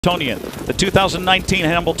Tonian, the 2019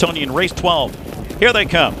 Hambletonian, race 12. Here they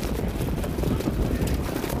come.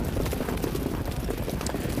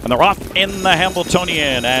 And they're off in the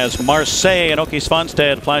Hambletonian as Marseille and Oakes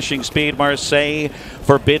Fonstead flashing speed. Marseille,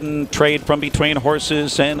 Forbidden Trade from between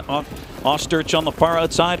horses, and Osterch on the far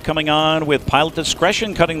outside coming on with Pilot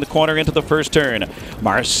Discretion cutting the corner into the first turn.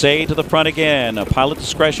 Marseille to the front again. Pilot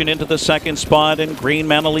Discretion into the second spot, and Green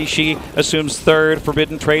Manalishi assumes third.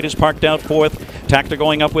 Forbidden Trade is parked out fourth. Tactor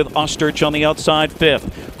going up with Osterch on the outside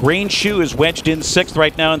fifth. Green Shoe is wedged in sixth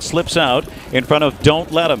right now and slips out in front of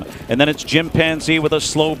Don't Let Him. And then it's Chimpanzee with a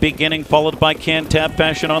slow beginning, followed by Cantab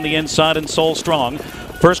Fashion on the inside and Soul Strong.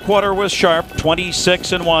 First quarter was sharp,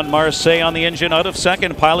 26-1. Marseille on the engine out of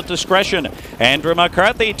second. Pilot Discretion. Andrew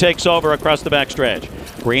McCarthy takes over across the backstretch.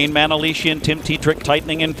 Green Manalishi and Tim Tetrick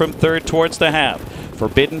tightening in from third towards the half.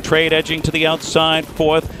 Forbidden Trade edging to the outside,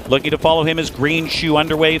 fourth. Looking to follow him is Green Shoe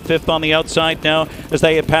underway, fifth on the outside now as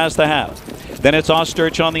they have passed the half. Then it's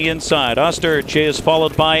Osterch on the inside. Osterch is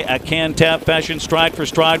followed by a Cantab Fashion stride for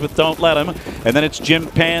stride with Don't Let Him. And then it's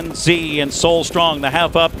Chimpanzee and Soul Strong, the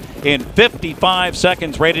half up in 55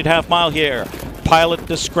 seconds, rated half mile here. Pilot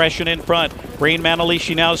Discretion in front. Green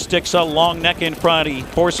Manalishi now sticks a long neck in front. He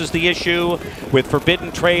forces the issue with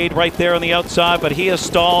Forbidden Trade right there on the outside, but he has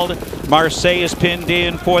stalled. Marseille is pinned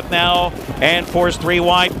in fourth now and forced three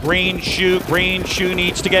wide. Green Shoe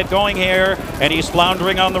needs to get going here, and he's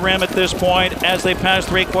floundering on the rim at this point as they pass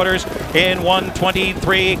three quarters in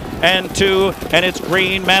 1:23-2, and it's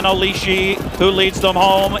Green Manalishi who leads them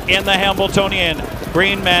home in the Hambletonian.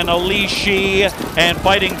 Green Manalishi and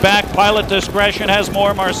fighting back. Pilot Discretion has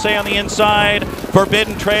more. Marseille on the inside.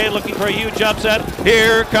 Forbidden Trade looking for a huge upset.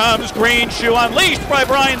 Here comes Green Shoe, unleashed by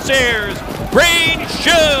Brian Sears. Green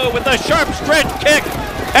Shoe with a sharp stretch kick,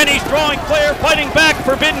 and he's drawing clear, fighting back.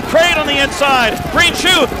 Forbidden Trade on the inside. Green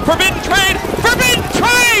Shoe, Forbidden Trade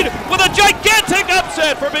with a gigantic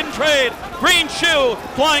upset. Forbidden Trade. Green Shoe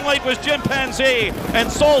flying late was Chimpanzee, and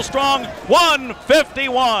Soul Strong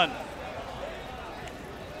 151.